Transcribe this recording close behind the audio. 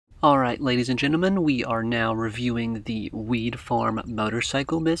Alright, ladies and gentlemen, we are now reviewing the Weed Farm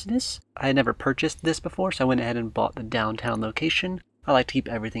motorcycle business. I had never purchased this before, so I went ahead and bought the downtown location. I like to keep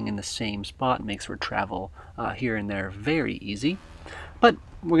everything in the same spot. It makes for travel here and there very easy. But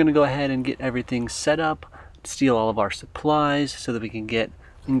we're going to go ahead and get everything set up, steal all of our supplies so that we can get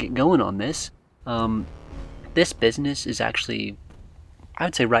going on this. This business is actually, I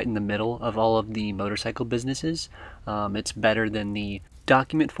would say, right in the middle of all of the motorcycle businesses. It's better than the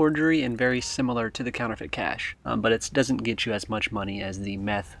document forgery and very similar to the counterfeit cash, but it doesn't get you as much money as the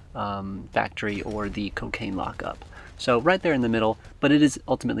meth factory or the cocaine lockup. So right there in the middle, but it is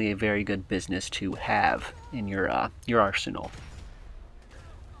ultimately a very good business to have in your arsenal.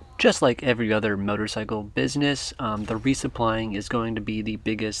 Just like every other motorcycle business, the resupplying is going to be the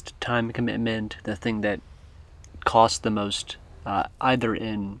biggest time commitment, the thing that costs the most, either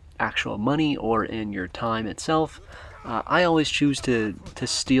in actual money or in your time itself. I always choose to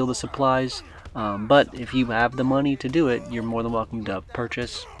steal the supplies, but if you have the money to do it, you're more than welcome to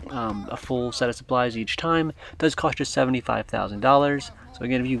purchase a full set of supplies each time. It does cost you $75,000, so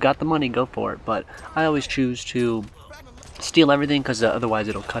again, if you've got the money, go for it, but I always choose to steal everything because otherwise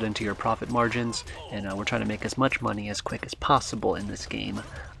it'll cut into your profit margins, and we're trying to make as much money as quick as possible in this game,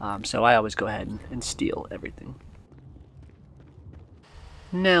 so I always go ahead and steal everything.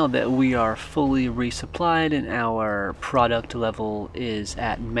 Now that we are fully resupplied and our product level is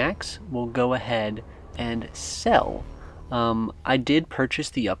at max, we'll go ahead and sell. I did purchase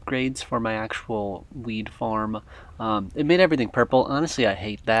the upgrades for my actual weed farm. It made everything purple. Honestly, I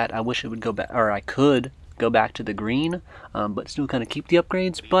hate that. I wish it would go back, or I could go back to the green, but still kind of keep the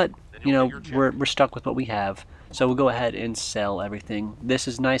upgrades. But you know, we're stuck with what we have, so we'll go ahead and sell everything. This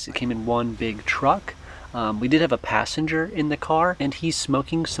is nice. It came in one big truck. We did have a passenger in the car, and he's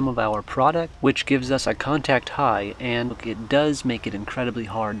smoking some of our product, which gives us a contact high, and it does make it incredibly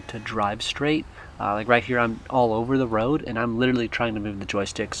hard to drive straight. Like right here, I'm all over the road, and I'm literally trying to move the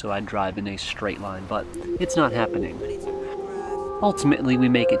joystick so I drive in a straight line, but it's not happening. Ultimately, we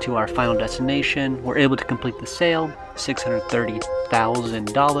make it to our final destination. We're able to complete the sale,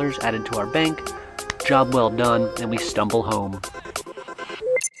 $630,000 added to our bank. Job well done, and we stumble home.